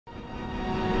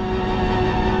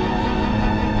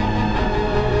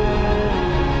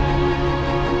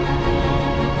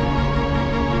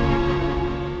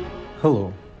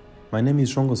Hello, my name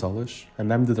is João Gonzalez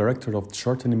and I'm the director of the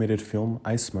short animated film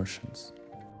Ice Merchants.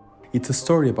 It's a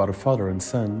story about a father and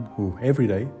son who, every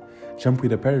day, jump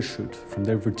with a parachute from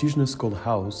their vertiginous cold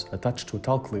house attached to a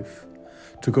tall cliff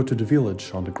to go to the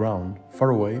village on the ground, far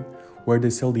away, where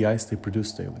they sell the ice they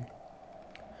produce daily.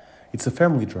 It's a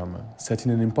family drama set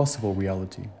in an impossible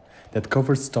reality that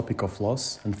covers the topic of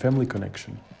loss and family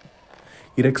connection.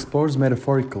 It explores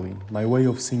metaphorically my way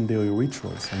of seeing daily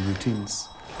rituals and routines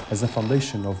as a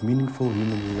foundation of meaningful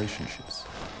human relationships.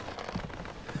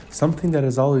 Something that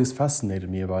has always fascinated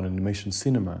me about animation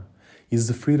cinema is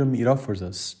the freedom it offers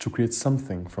us to create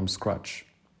something from scratch.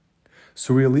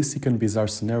 Surrealistic and bizarre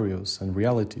scenarios and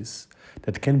realities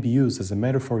that can be used as a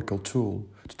metaphorical tool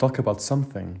to talk about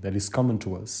something that is common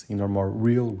to us in our more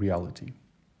real reality.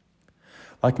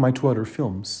 Like my two other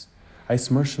films, Ice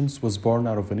Merchants was born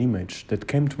out of an image that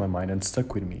came to my mind and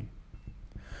stuck with me.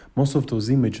 Most of those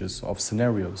images of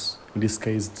scenarios, in this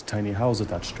case the tiny house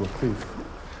attached to a cliff,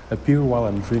 appear while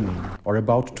I'm dreaming or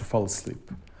about to fall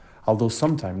asleep, although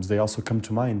sometimes they also come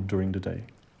to mind during the day.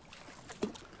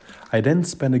 I then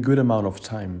spend a good amount of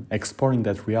time exploring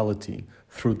that reality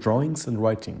through drawings and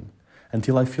writing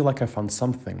until I feel like I found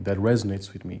something that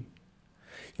resonates with me.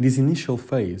 In this initial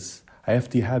phase, I have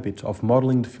the habit of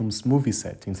modeling the film's movie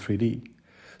set in 3D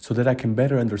so that I can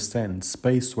better understand the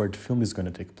space where the film is going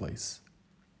to take place.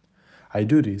 I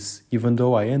do this even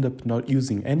though I end up not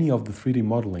using any of the 3D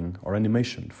modeling or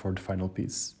animation for the final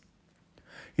piece.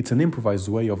 It's an improvised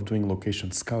way of doing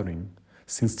location scouting,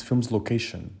 since the film's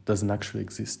location doesn't actually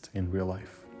exist in real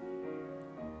life.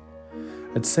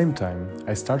 At the same time,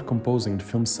 I start composing the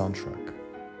film's soundtrack.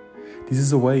 This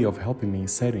is a way of helping me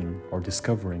setting or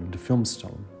discovering the film's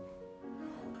tone.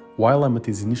 While I'm at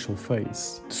this initial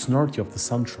phase, the sonority of the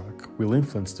soundtrack will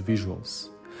influence the visuals,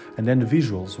 and then the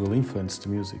visuals will influence the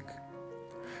music.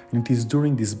 And it is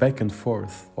during this back and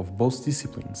forth of both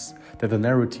disciplines that the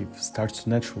narrative starts to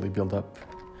naturally build up,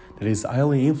 that is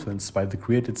highly influenced by the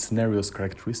created scenario's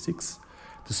characteristics,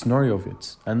 the scenario of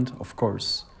it, and, of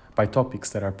course, by topics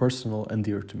that are personal and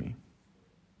dear to me.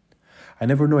 I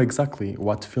never know exactly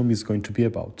what the film is going to be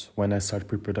about when I start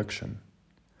pre-production.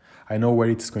 I know where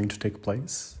it is going to take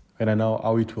place, and I know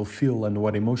how it will feel and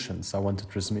what emotions I want to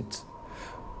transmit.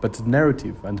 But the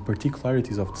narrative and the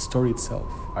particularities of the story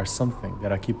itself are something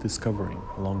that I keep discovering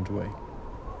along the way.